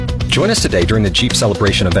Join us today during the Jeep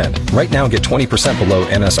Celebration event. Right now, get 20% below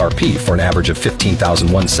MSRP for an average of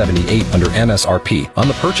 $15,178 under MSRP on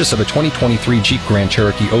the purchase of a 2023 Jeep Grand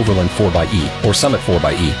Cherokee Overland 4xE or Summit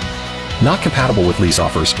 4xE. Not compatible with lease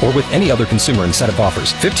offers or with any other consumer incentive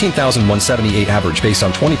offers. $15,178 average based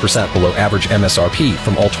on 20% below average MSRP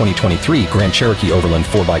from all 2023 Grand Cherokee Overland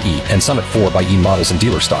 4xE and Summit 4xE models in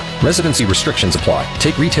dealer stock. Residency restrictions apply.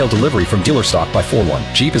 Take retail delivery from dealer stock by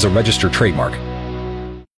 4/1. Jeep is a registered trademark.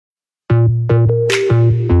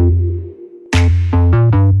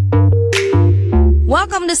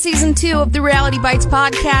 Welcome to Season 2 of the Reality Bites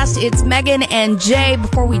podcast. It's Megan and Jay.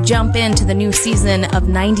 Before we jump into the new season of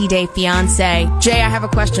 90 Day Fiancé, Jay, I have a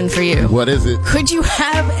question for you. What is it? Could you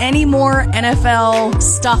have any more NFL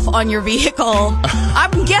stuff on your vehicle?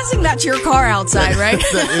 I'm guessing that's your car outside, right?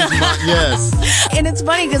 That is yes. And it's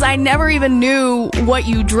funny because I never even knew what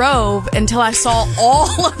you drove until I saw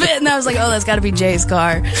all of it. And I was like, oh, that's got to be Jay's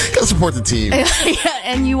car. Go support the team. Yeah,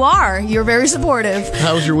 and you are. You're very supportive.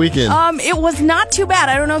 How was your weekend? It was not too bad.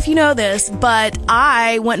 I don't know if you know this, but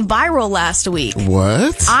I went viral last week.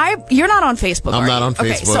 What? You're not on Facebook, I'm are not you? on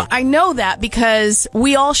Facebook. Okay, so I know that because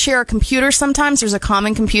we all share a computer sometimes. There's a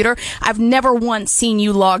common computer. I've never once seen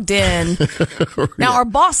you logged in. Now, our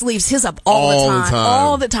boss leaves his up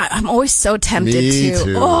all the time. I'm always so tempted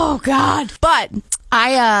to. Oh, God. But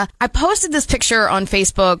I posted this picture on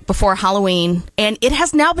Facebook before Halloween, and it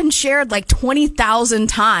has now been shared like 20,000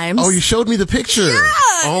 times. Oh, you showed me the picture. Yeah.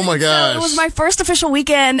 Oh, my gosh. So it was my first official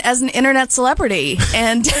weekend as an internet celebrity.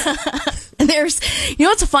 And there's, you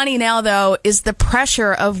know what's funny now, though, is the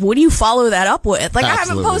pressure of what do you follow that up with? Like, Absolutely. I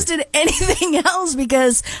haven't posted anything else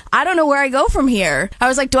because I don't know where I go from here. I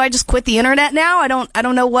was like, do I just quit the internet now? I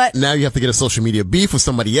don't know what. Now you have to get a social media beef with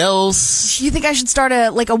somebody else. You think I should start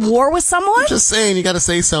a war with someone? I'm just saying, you got to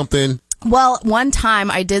say something. Well, one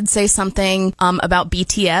time I did say something about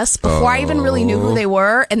BTS before I even really knew who they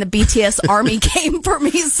were, and the BTS army came for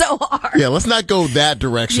me so hard. Yeah, let's not go that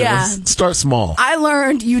direction. Yeah. Let's start small. I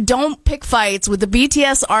learned you don't pick fights with the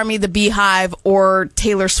BTS army, the Beehive, or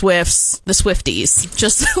Taylor Swift's, the Swifties.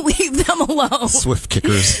 Just leave them alone. Swift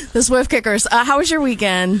kickers. The Swift kickers. How was your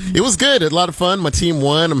weekend? It was good. A lot of fun. My team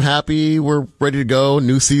won. I'm happy. We're ready to go.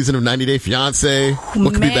 New season of 90 Day Fiancé.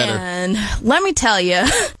 What could be better? Let me tell you,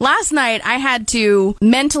 last night I had to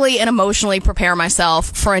mentally and emotionally prepare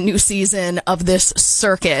myself for a new season of this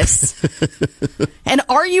circus. And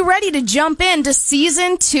are you ready to jump into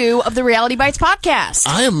Season 2 of the Reality Bites podcast?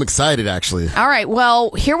 I am excited, actually. All right,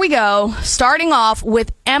 well, here we go. Starting off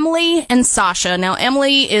with Emily and Sasha. Now,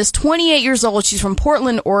 Emily is 28 years old. She's from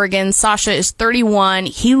Portland, Oregon. Sasha is 31.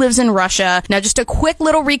 He lives in Russia. Now, just a quick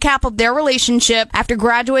little recap of their relationship. After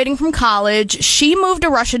graduating from college, she moved to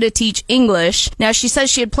Russia to teach English. Now, she says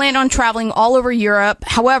she had planned on traveling all over Europe.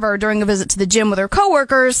 However, during a visit to the gym with her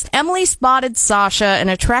coworkers, Emily spotted Sasha, an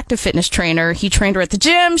attractive fitness trainer. He trained her at the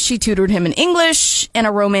gym. She tutored him in English, and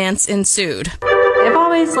a romance ensued. I've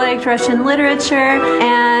always liked Russian literature,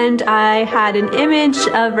 and I had an image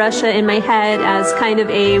of Russia in my head as kind of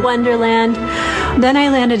a wonderland. Then I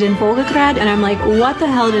landed in Volgograd, and I'm like, what the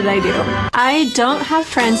hell did I do? I don't have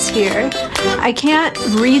friends here. I can't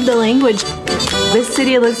read the language. This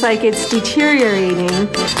city looks like it's deteriorating.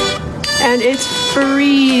 And it's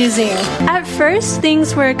freezing. At first,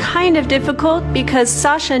 things were kind of difficult because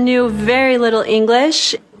Sasha knew very little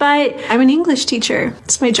English, but I'm an English teacher.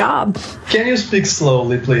 It's my job. Can you speak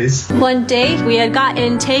slowly, please? One day, we had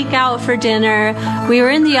gotten takeout for dinner. We were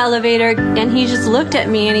in the elevator, and he just looked at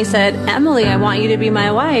me and he said, Emily, I want you to be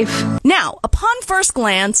my wife. Now, upon first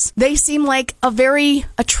glance, they seem like a very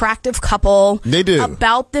attractive couple. They do.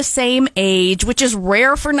 About the same age, which is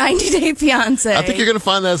rare for 90 Day Fiancé. I think you're going to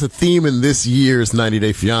find that as a theme in this year's 90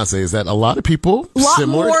 Day Fiancé, is that a lot of people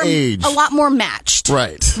similar age. A lot more matched.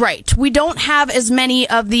 Right. Right. We don't have as many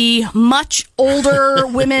of the much older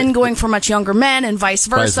women going for much younger men and vice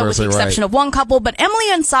versa, with the exception of one couple. But Emily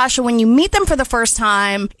and Sasha, when you meet them for the first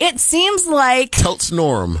time, it seems like Totes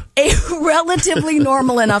norm. A relatively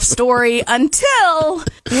normal enough story until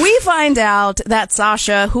we find out that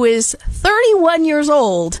Sasha, who is 31 years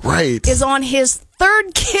old, right, is on his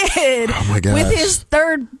third kid with his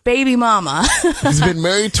third baby mama. He's been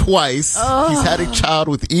married twice. He's had a child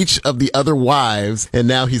with each of the other wives, and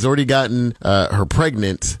now he's already gotten her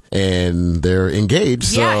pregnant, and they're engaged.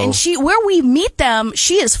 So. Yeah, and where we meet them,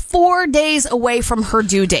 she is 4 days away from her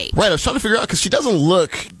due date. Right, I was trying to figure out because she doesn't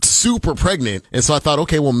look super pregnant. And so I thought,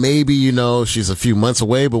 okay, well, maybe, she's a few months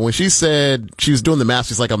away. But when she said she was doing the math,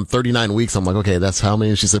 she's like, I'm 39 weeks. I'm like, okay, that's how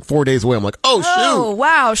many? She said 4 days away. I'm like, oh, shoot. Oh,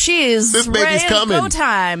 wow. She is this baby's ready coming. to go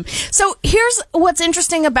time. So here's what's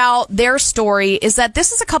interesting about their story is that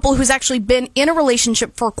this is a couple who's actually been in a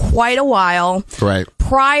relationship for quite a while. Right.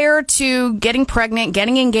 Prior to getting pregnant,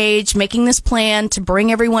 getting engaged, making this plan to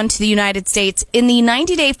bring everyone to the United States. In the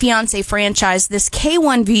 90 Day Fiancé franchise, this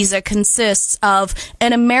K1 visa consists of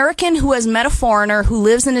an American who has met a foreigner who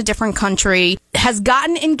lives in a different country, has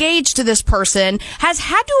gotten engaged to this person, has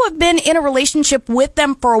had to have been in a relationship with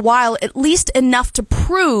them for a while, at least enough to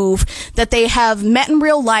prove that they have met in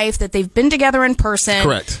real life, that they've been together in person.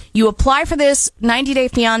 Correct. You apply for this 90 Day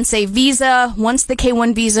Fiancé visa. Once the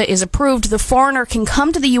K1 visa is approved, the foreigner can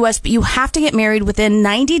come to the U.S., but you have to get married within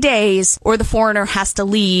 90 days or the foreigner has to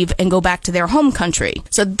leave and go back to their home country.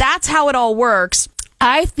 So that's how it all works.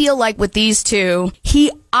 I feel like with these two,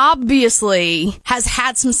 he obviously has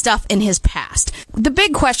had some stuff in his past. The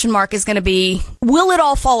big question mark is going to be, will it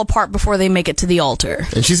all fall apart before they make it to the altar?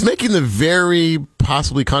 And she's making the very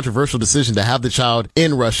possibly controversial decision to have the child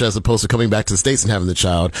in Russia as opposed to coming back to the States and having the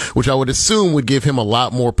child, which I would assume would give him a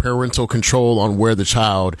lot more parental control on where the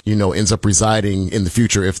child, ends up residing in the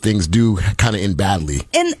future if things do kind of end badly.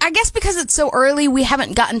 And I guess because it's so early, we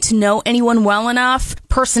haven't gotten to know anyone well enough,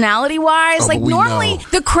 personality-wise. Like normally,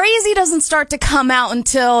 the crazy doesn't start to come out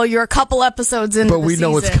until you're a couple episodes into the season. But we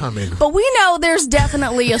know it's coming. But we know there's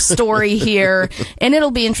definitely a story here, and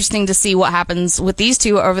it'll be interesting to see what happens with these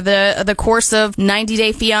two over the course of 90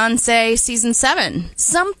 Day Fiancé Season 7.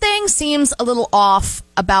 Something seems a little off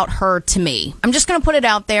about her to me. I'm just going to put it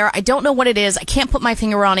out there. I don't know what it is. I can't put my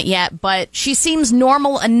finger on it yet, but she seems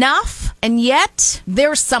normal enough, and yet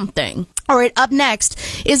there's something. All right, up next,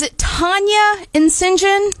 is it Tanya in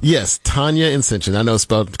Sinjin? Yes, Tanya in Sinjin. I know it's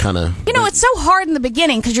spelled kind of... it's so hard in the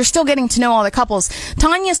beginning because you're still getting to know all the couples.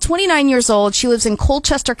 Tanya's 29 years old. She lives in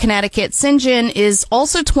Colchester, Connecticut. Sinjin is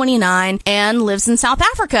also 29 and lives in South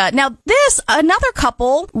Africa. Now, another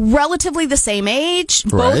couple, relatively the same age,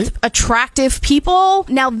 both attractive people.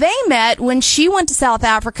 Now, they met when she went to South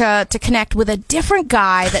Africa to connect with a different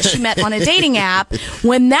guy that she met on a dating app.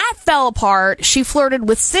 When that fell apart, she flirted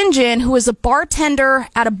with Sinjin, who was a bartender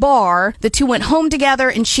at a bar. The two went home together,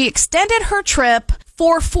 and she extended her trip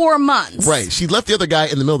for 4 months. Right. She left the other guy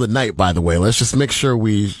in the middle of the night, by the way. Let's just make sure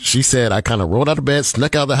she said, I kind of rolled out of bed,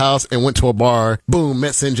 snuck out of the house, and went to a bar. Boom,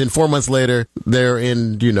 met Sinjin. 4 months later, they're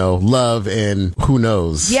in, love, and who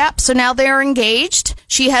knows. Yep. So now they're engaged.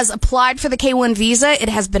 She has applied for the K1 visa. It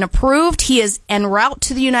has been approved. He is en route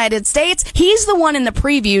to the United States. He's the one in the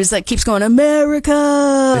previews that keeps going, America.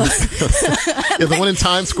 The one in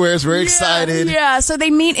Times Square is very excited. Yeah. So they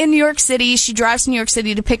meet in New York City. She drives to New York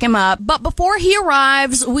City to pick him up. But before he arrives,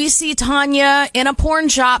 we see Tanya in a porn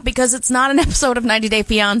shop because it's not an episode of 90 Day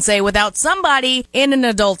Fiancé without somebody in an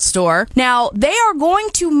adult store. Now, they are going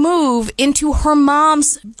to move into her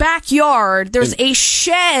mom's backyard. There's a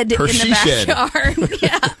shed in the backyard.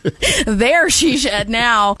 Yeah. Their she shed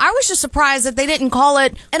now. I was just surprised that they didn't call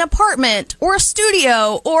it an apartment or a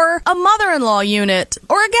studio or a mother-in-law unit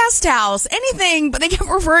or a guest house, anything, but they kept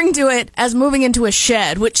referring to it as moving into a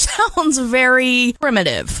shed, which sounds very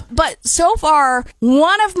primitive. But so far,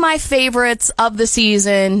 one of my favorites of the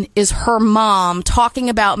season is her mom talking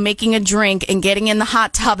about making a drink and getting in the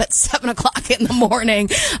hot tub at 7 o'clock in the morning.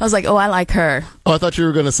 I was like, oh, I like her. Oh, I thought you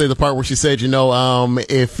were going to say the part where she said,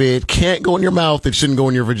 if it can't go in your mouth, it shouldn't go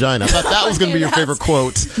in your vagina. I thought that was going to be your favorite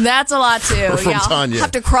quote. That's a lot too. From Tanya. I'll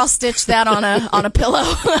have to cross stitch that on a pillow.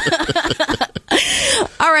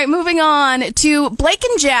 All right, moving on to Blake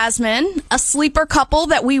and Jasmine, a sleeper couple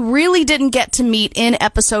that we really didn't get to meet in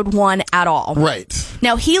episode 1 at all. Right.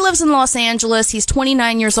 Now, he lives in Los Angeles. He's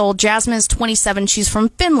 29 years old. Jasmine is 27. She's from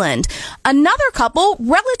Finland. Another couple,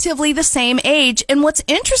 relatively the same age. And what's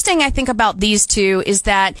interesting, I think, about these two is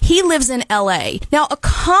that he lives in LA. Now, a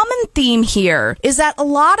common theme here is that a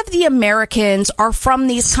lot of the Americans are from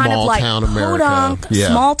these kind of like podunk,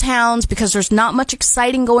 small towns, because there's not much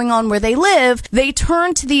exciting going on where they live. They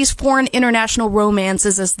turn to these foreign international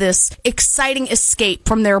romances as this exciting escape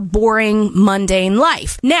from their boring, mundane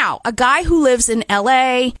life. Now, a guy who lives in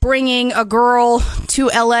LA, bringing a girl to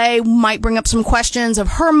LA might bring up some questions of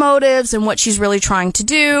her motives and what she's really trying to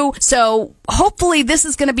do. So hopefully this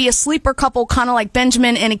is going to be a sleeper couple, kind of like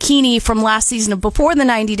Benjamin and Akini from last season of Before the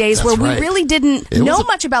 90 Days, where we really didn't know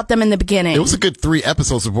much about them in the beginning. It was a good 3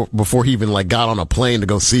 episodes before he even got on a plane to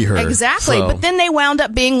go see her. Exactly. So. But then they wound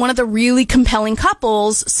up being one of the really compelling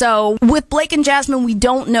couples. So with Blake and Jasmine, we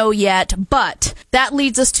don't know yet, but that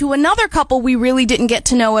leads us to another couple we really didn't get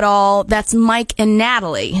to know at all. That's Mike Mike and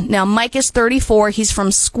Natalie. Now, Mike is 34. He's from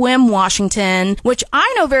Sequim, Washington, which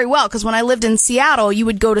I know very well because when I lived in Seattle, you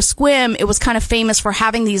would go to Sequim. It was kind of famous for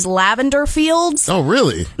having these lavender fields. Oh,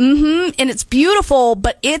 really? Mm-hmm. And it's beautiful,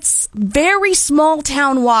 but it's very small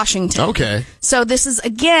town Washington. Okay. So this is,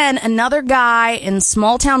 again, another guy in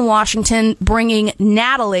small town Washington bringing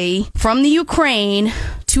Natalie from the Ukraine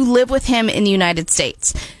to live with him in the United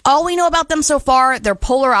States. All we know about them so far, they're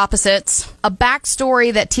polar opposites. A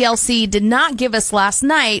backstory that TLC did not give us last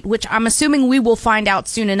night, which I'm assuming we will find out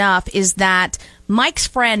soon enough, is that Mike's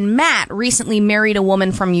friend Matt recently married a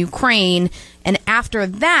woman from Ukraine, and after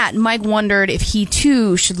that, Mike wondered if he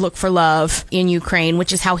too should look for love in Ukraine,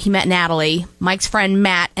 which is how he met Natalie. Mike's friend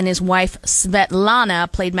Matt and his wife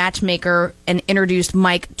Svetlana played matchmaker and introduced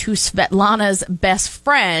Mike to Svetlana's best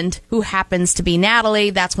friend, who happens to be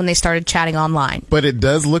Natalie. That's when they started chatting online. But it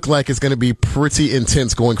does look like it's going to be pretty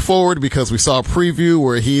intense going forward because we saw a preview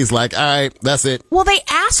where he's like, all right, that's it. Well, they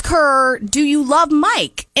ask her, do you love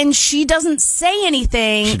Mike? And she doesn't say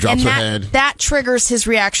anything. She drops and her head. That triggers his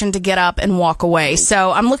reaction to get up and walk away.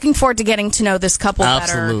 So I'm looking forward to getting to know this couple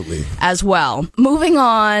better as well. Moving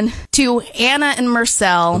on to Anna and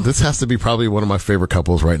Marcel. This has to be probably one of my favorite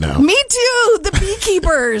couples right now. Me too, the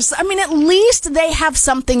beekeepers. I mean, at least they have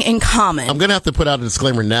something in common. I'm going to have to put out a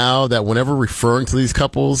disclaimer now that whenever referring to these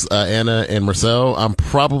couples, Anna and Marcel, I'm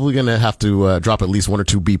probably going to have to drop at least one or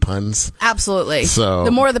two bee puns. Absolutely. So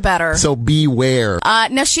the more the better. So beware.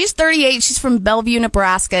 Now, she's 38. She's from Bellevue,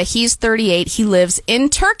 Nebraska. He's 38. He lives in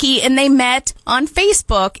Turkey, and they met on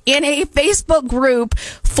Facebook in a Facebook group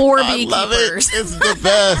for beekeepers. I love it. It's the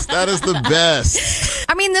best. That is the best.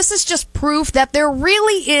 I mean, this is just proof that there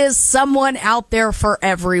really is someone out there for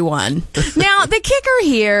everyone. Now, the kicker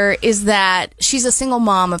here is that she's a single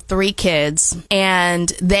mom of 3 kids, and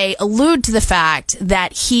they allude to the fact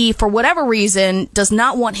that he, for whatever reason, does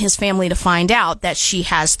not want his family to find out that she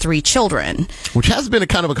has 3 children. Which has been a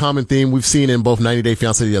kind of a common theme we've seen in both 90 Day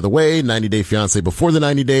Fiancé the other way, 90 Day Fiancé before the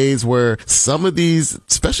 90 days, where some of these,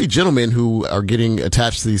 especially gentlemen who are getting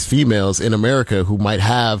attached to these females in America who might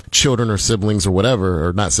have children or siblings or whatever,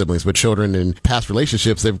 or not siblings, but children in past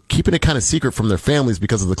relationships, they're keeping it kind of secret from their families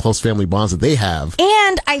because of the close family bonds that they have.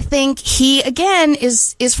 And I think he, again,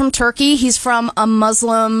 is from Turkey. He's from a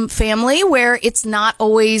Muslim family where it's not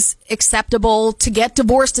always acceptable to get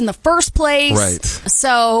divorced in the first place. Right.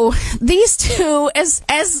 So these two,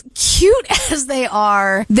 as cute as they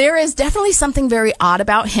are, there is definitely something very odd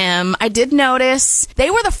about him. I did notice they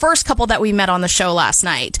were the first couple that we met on the show last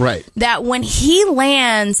night. Right. That when he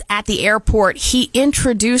lands at the airport, he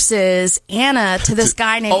introduces Anna to this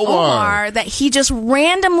guy named Omar that he just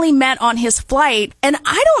randomly met on his flight. And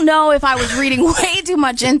I don't know if I was reading way too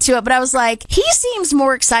much into it, but I was like, he seems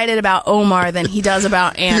more excited about Omar than he does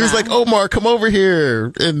about Anna. He was like, Omar, come over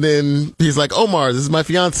here. And then he's like, Omar, this is my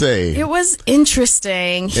fiance. It was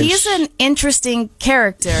interesting. He's an interesting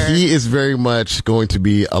character. He is very much going to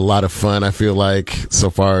be a lot of fun, I feel like, so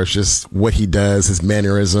far. It's just what he does, his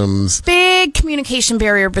mannerisms. Big communication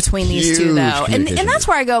barrier between these two, though. And that's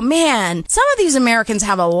where I go, man, some of these Americans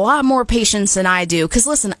have a lot more patience than I do. Because,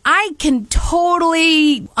 listen, I can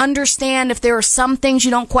totally understand if there are some things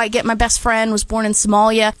you don't quite get. My best friend was born in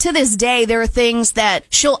Somalia. To this day, there are things that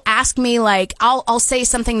she'll ask me, like, I'll say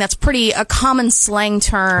something that's a common slang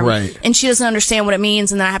term. Right. And she doesn't understand what it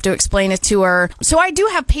means, and then I have to explain it to her. So I do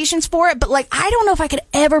have patience for it, but, like, I don't know if I could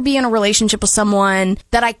ever be in a relationship with someone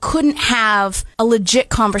that I couldn't have a legit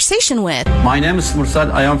conversation with. My name is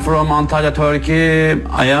Mursal. I am from Antalya, Turkey.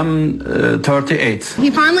 I am 38. He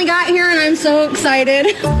finally got here, and I'm so excited.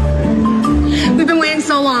 We've been waiting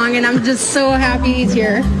so long, and I'm just so happy he's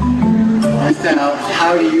here. So,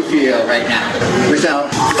 how do you feel right now? Marcel?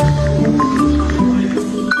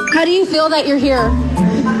 How do you feel that you're here?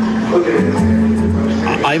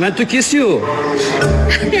 I want to kiss you.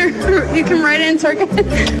 You can write it in Turkish.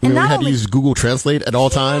 And not had to use Google Translate at all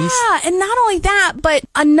times. Yeah, and not only that, but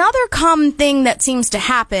another common thing that seems to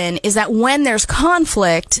happen is that when there's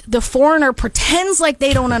conflict, the foreigner pretends like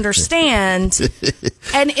they don't understand,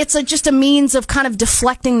 and it's just a means of kind of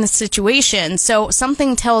deflecting the situation. So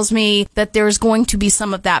something tells me that there's going to be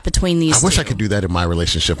some of that between these two. I wish I could do that in my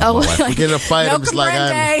relationship with my wife. We get in a fight, no I'm just like,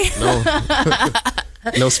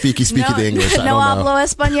 no speaky the English. I no don't know. hablo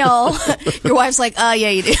español. Your wife's like, yeah,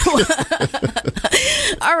 you do.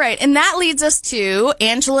 All right. And that leads us to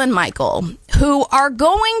Angela and Michael, who are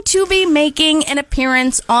going to be making an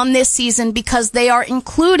appearance on this season because they are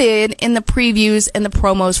included in the previews and the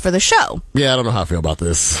promos for the show. Yeah, I don't know how I feel about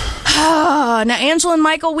this. Now, Angela and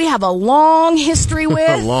Michael, we have a long history with.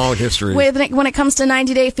 A long history. When it comes to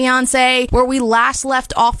 90 Day Fiancé, where we last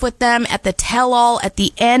left off with them at the tell-all at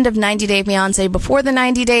the end of 90 Day Fiancé. Before the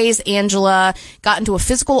 90 days, Angela got into a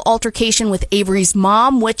physical altercation with Avery's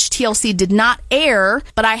mom, which TLC did not air,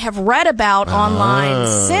 but I have read about online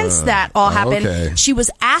since that all happened. Okay. She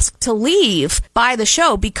was asked to leave by the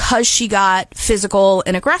show because she got physical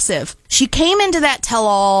and aggressive. She came into that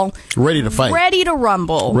tell-all ready to fight, ready to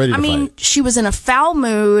rumble. Ready to fight. She was in a foul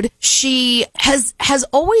mood. She has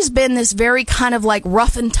always been this very kind of like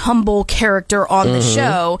rough and tumble character on the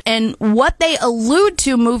show. And what they allude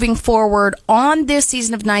to moving forward on this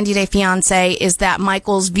season of 90 Day Fiancé is that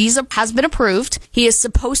Michael's visa has been approved. He is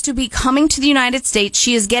supposed to be coming to the United States.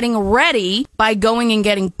 She is getting ready by going and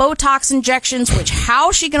getting Botox injections, which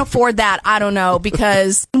how she can afford that, I don't know,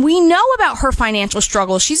 because we know about her financial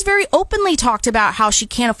struggles. She's very openly talked about how she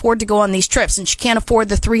can't afford to go on these trips and she can't afford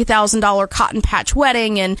the $3,000 cotton patch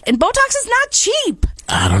wedding and Botox is not cheap.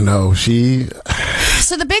 I don't know.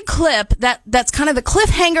 So the big clip that's kind of the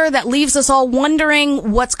cliffhanger that leaves us all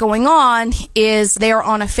wondering what's going on is they're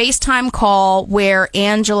on a FaceTime call where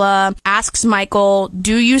Angela asks Michael,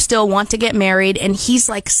 do you still want to get married? And he's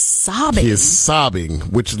like sobbing. He is sobbing,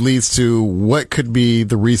 which leads to what could be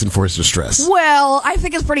the reason for his distress. Well, I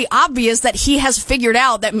think it's pretty obvious that he has figured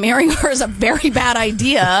out that marrying her is a very bad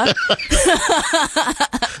idea.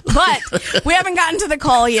 But we haven't gotten to the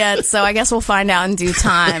call yet, so I guess we'll find out in due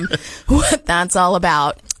time what that's all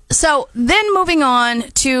about. So then moving on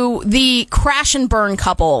to the crash and burn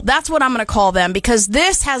couple. That's what I'm going to call them because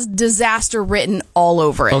this has disaster written all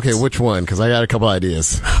over it. Okay, which one? Because I got a couple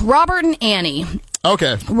ideas. Robert and Annie.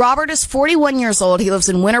 Okay. Robert is 41 years old. He lives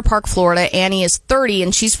in Winter Park, Florida. Annie is 30,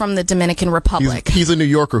 and she's from the Dominican Republic. He's a New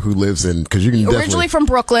Yorker who lives in, because you can originally from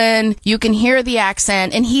Brooklyn. You can hear the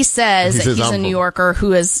accent, and he says that he's a New Yorker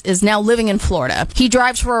who is now living in Florida. He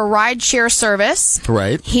drives for a rideshare service.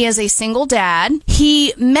 Right. He is a single dad.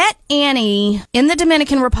 He met Annie in the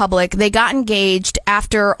Dominican Republic. They got engaged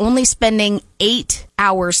after only spending 8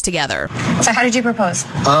 hours together. So how did you propose?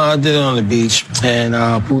 I did it on the beach and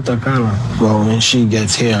Punta Cana. Well, when she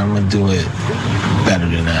gets here, I'm going to do it better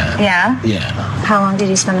than that. Yeah? Yeah. How long did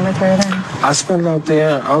you spend with her then? I spent out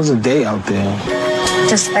there, I was a day out there.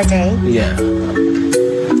 Just a day? Yeah.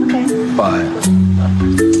 Okay. But,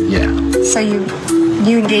 yeah. So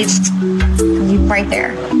you engaged right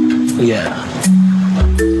there? Yeah.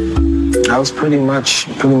 That was pretty much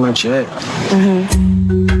it.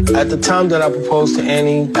 Mm-hmm. At the time that I proposed to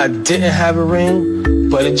Annie, I didn't have a ring,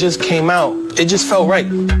 but it just came out. It just felt right.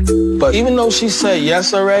 But even though she said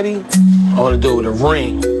yes already, I want to do it with a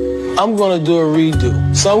ring. I'm going to do a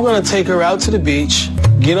redo. So I'm going to take her out to the beach,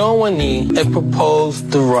 get on one knee, and propose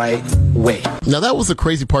the right way. Now, that was the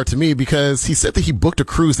crazy part to me because he said that he booked a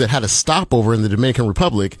cruise that had a stopover in the Dominican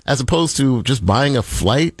Republic as opposed to just buying a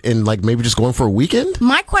flight and like maybe just going for a weekend.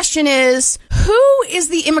 My question is, who is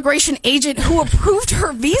the immigration agent who approved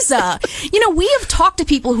her visa? You know, we have talked to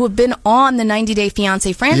people who have been on the 90 Day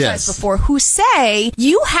Fiancé franchise before who say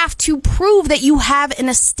you have to prove that you have an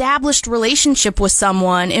established relationship with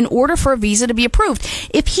someone in order for a visa to be approved.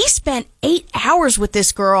 If he spent 8 hours with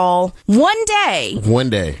this girl one day,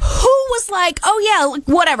 who was like, oh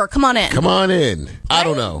yeah, whatever, come on in. Right? I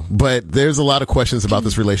don't know, but there's a lot of questions about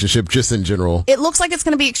this relationship just in general. It looks like it's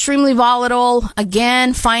going to be extremely volatile.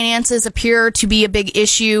 Again, finances appear to be a big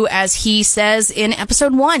issue, as he says in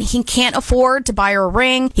episode 1. He can't afford to buy her a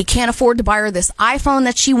ring. He can't afford to buy her this iPhone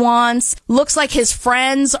that she wants. Looks like his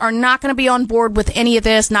friends are not going to be on board with any of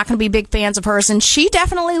this, not going to be big fans of hers, and she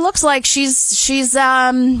definitely looks like she's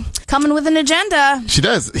coming with an agenda. She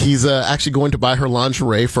does. He's actually going to buy her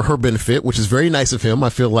lingerie for her benefit, which is very nice of him. I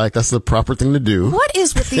feel like that's the proper thing to do. What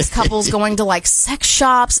is with these couples going to like sex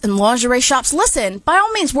shops and lingerie shops? Listen, by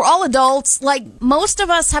all means, we're all adults. Like, most of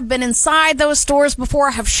us have been inside those stores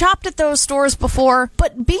before, have shopped at those stores before,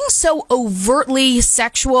 but being so overtly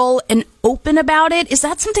sexual and open about it, is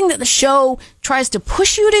that something that the show tries to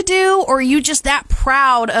push you to do, or are you just that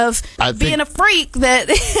proud of being a freak that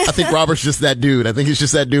I think Robert's just that dude. I think he's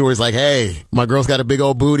just that dude where he's like, hey, my girl's got a big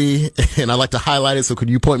old booty and I like to highlight it, so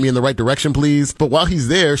could you point me in the right right direction, please. But while he's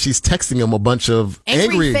there, she's texting him a bunch of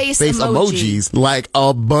angry face emojis, like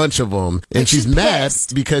a bunch of them. And she's mad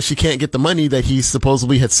pissed because she can't get the money that he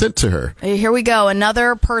supposedly had sent to her. Here we go.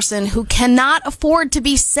 Another person who cannot afford to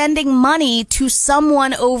be sending money to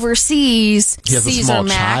someone overseas. He has Caesar a small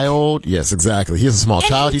Mac. child. Yes, exactly. He has a small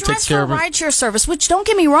child. He takes care of it. Rideshare service, which don't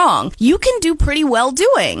get me wrong, you can do pretty well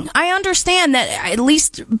doing. I understand that at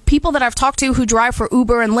least people that I've talked to who drive for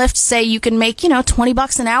Uber and Lyft say you can make,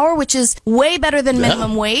 $20 an hour, which is way better than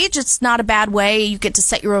minimum wage. It's not a bad way. You get to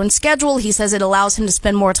set your own schedule. He says it allows him to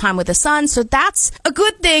spend more time with his son. So that's a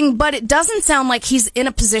good thing, but it doesn't sound like he's in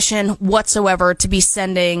a position whatsoever to be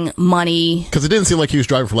sending money. Because it didn't seem like he was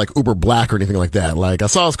driving for like Uber Black or anything like that. Like I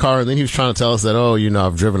saw his car and then he was trying to tell us that,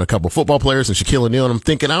 I've driven a couple football players and Shaquille O'Neal. And I'm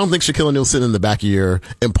thinking, I don't think Shaquille O'Neal's sitting in the back of your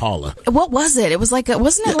Impala. What was it? It was like,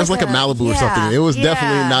 wasn't it? It was like a Malibu or something. It was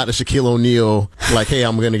definitely not a Shaquille O'Neal, like, hey,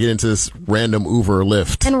 I'm going to get into this random Uber or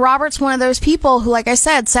Lyft. And Robert's one of those people who, like I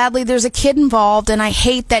said, sadly, there's a kid involved, and I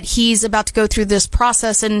hate that he's about to go through this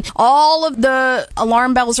process, and all of the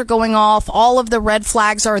alarm bells are going off, all of the red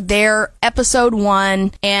flags are there, episode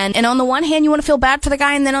 1, and on the one hand, you want to feel bad for the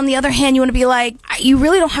guy, and then on the other hand, you want to be like, you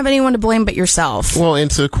really don't have anyone to blame but yourself. Well, and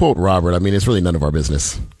to quote Robert, I mean, it's really none of our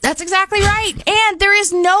business. That's exactly right. And there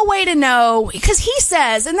is no way to know, because he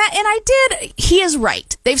says, he is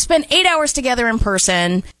right. They've spent 8 hours together in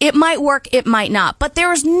person. It might work, it might not. But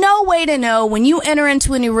there is no way to know when you enter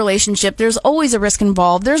into a new relationship. There's always a risk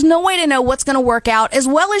involved. There's no way to know what's going to work out, as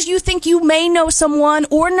well as you think you may know someone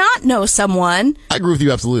or not know someone. I agree with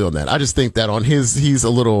you absolutely on that. I just think that he's a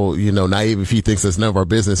little, naive if he thinks it's none of our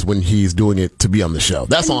business when he's doing it to be on the show.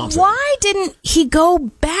 That's all I'm saying. Why didn't he go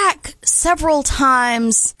back several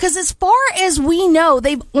times? Because as far as we know,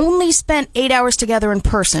 they've only spent 8 hours together in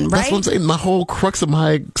person, right? That's what I'm saying. My whole crux of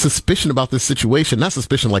my suspicion about this situation, not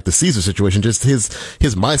suspicion like the Caesar situation, just his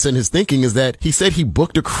mindset and his thinking is that he said he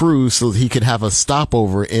booked a cruise so that he could have a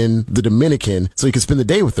stopover in the Dominican so he could spend the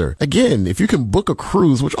day with her. Again, if you can book a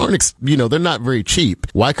cruise, which aren't, they're not very cheap,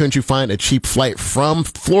 why couldn't you find a cheap flight from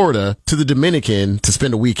Florida to the Dominican to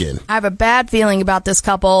spend a weekend? I have a bad feeling about this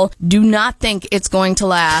couple. Do not think it's going to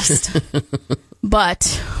last.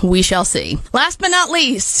 But we shall see. Last but not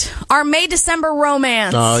least, our May-December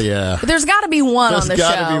romance. Oh, yeah. There's got to be one on the show. There's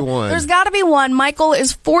got to be one. There's got to be one. Michael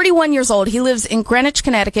is 41 years old. He lives in Greenwich,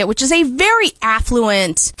 Connecticut, which is a very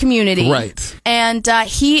affluent community. Right. And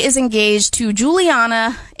he is engaged to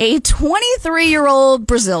Juliana, a 23-year-old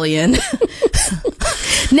Brazilian.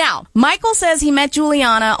 Now, Michael says he met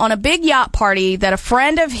Juliana on a big yacht party that a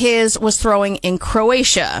friend of his was throwing in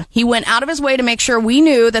Croatia. He went out of his way to make sure we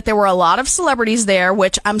knew that there were a lot of celebrities there,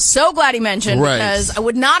 which I'm so glad he mentioned because I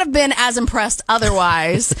would not have been as impressed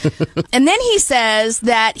otherwise. And then he says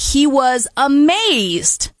that he was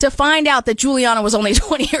amazed to find out that Juliana was only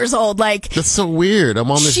 20 years old. Like, that's so weird. I'm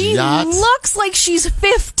on this yacht. She looks like she's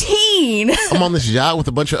 15. I'm on this yacht with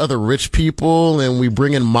a bunch of other rich people, and we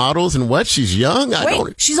bring in models, and what? She's young?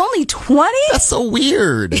 She's only 20? That's so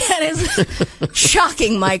weird. That is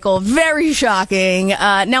shocking, Michael. Very shocking.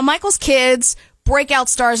 Now, Michael's kids, breakout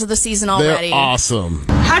stars of the season already. They're awesome.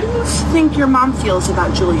 How do you think your mom feels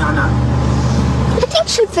about Juliana? I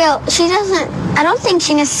think I don't think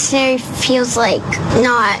she necessarily feels like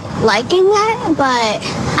not liking that, but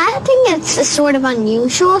I think it's a sort of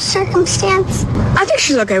unusual circumstance. I think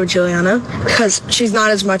she's okay with Juliana because she's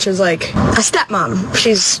not as much as like a stepmom.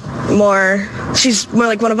 She's more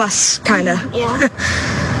like one of us, kind of. Yeah.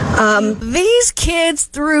 These kids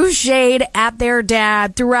threw shade at their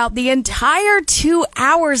dad throughout the entire 2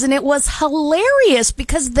 hours, and it was hilarious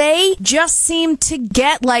because they just seemed to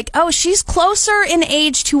get like, oh, she's closer in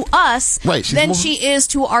age to us than she is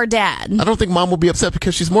to our dad. I don't think mom will be upset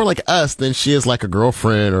because she's more like us than she is like a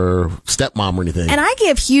girlfriend or stepmom or anything. And I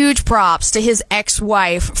give huge props to his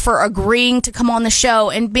ex-wife for agreeing to come on the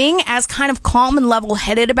show and being as kind of calm and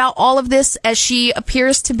level-headed about all of this as she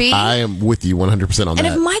appears to be. I am with you 100% on that.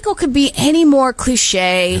 And if Michael could be any more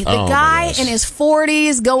cliche, the guy in his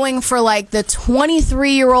 40s going for like the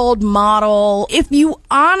 23-year-old model, if you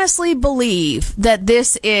honestly believe that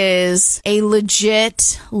this is a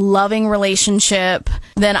legit loving relationship,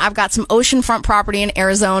 then I've got some oceanfront property in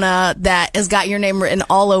Arizona that has got your name written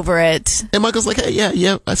all over it. And Michael's like, hey,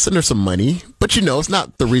 yeah, I send her some money, but it's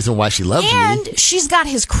not the reason why she loves me. And she's got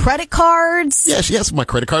his credit cards. Yeah, she has my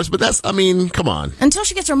credit cards, but come on. Until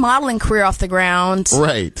she gets her modeling career off the ground.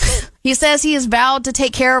 Right. He says he has vowed to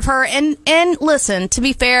take care of her. And listen, to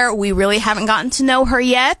be fair, we really haven't gotten to know her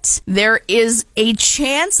yet. There is a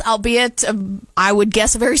chance, albeit I would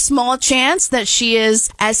guess a very small chance, that she is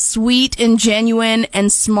as sweet and genuine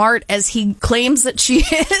and smart as he claims that she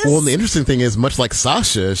is. Well, the interesting thing is, much like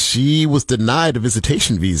Sasha, she was denied a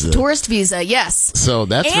visitation visa. Tourist visa, yes. So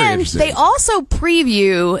that's very interesting. And they also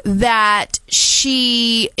preview that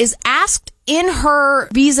she is asked in her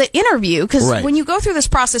visa interview, because when you go through this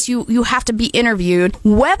process, you have to be interviewed,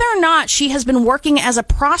 whether or not she has been working as a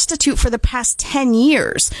prostitute for the past 10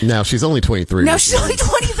 years. Now, she's only 23. No, she's only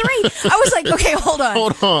 23. I was like, okay, hold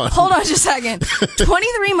on. Hold on just a second.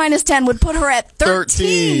 23 minus 10 would put her at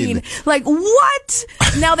 13. Like, what?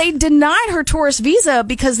 Now, they denied her tourist visa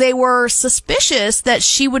because they were suspicious that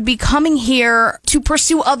she would be coming here to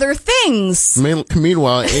pursue other things.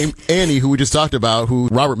 Meanwhile, Annie, who we just talked about, who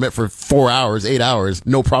Robert met for 8 hours,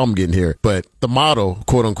 no problem getting here. But the model,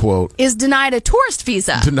 quote unquote, is denied a tourist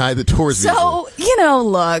visa. Denied the tourist visa. So,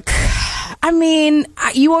 look, I mean,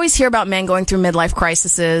 you always hear about men going through midlife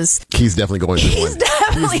crises. He's definitely going through one.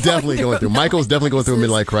 He's definitely going through. Michael's definitely going through a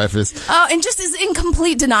midlife crisis. And just is in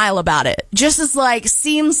complete denial about it. Just as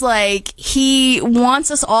seems like he wants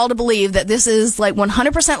us all to believe that this is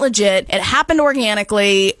 100% legit. It happened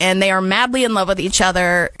organically and they are madly in love with each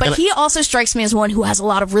other. But he also strikes me as one who has a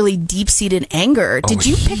lot of really deep-seated anger. Did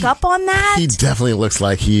you pick up on that? He definitely looks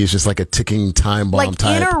like he is just like a ticking time bomb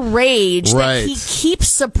type. Inner rage that he keeps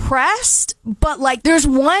suppressed. But there's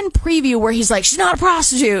one preview where he's like, she's not a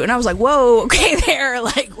prostitute. And I was like, whoa, okay there.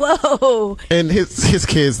 Whoa. And his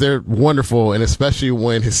kids, they're wonderful. And especially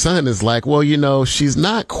when his son is like, well, she's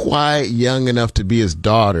not quite young enough to be his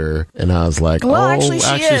daughter. And I was like, well, actually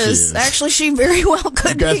she is. Actually, she very well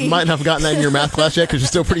could be. You guys might not have gotten that in your math class yet because you're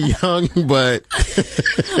still pretty young, but.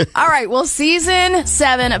 All right. Well, season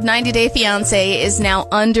 7 of 90 Day Fiancé is now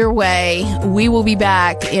underway. We will be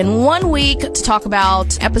back in 1 week to talk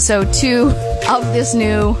about episode 2 of this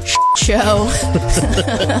new show.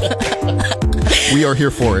 We are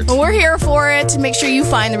here for it. We're here for it. Make sure you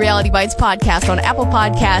find the Reality Bites podcast on Apple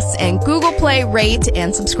Podcasts and Google Play. Rate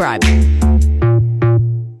and subscribe.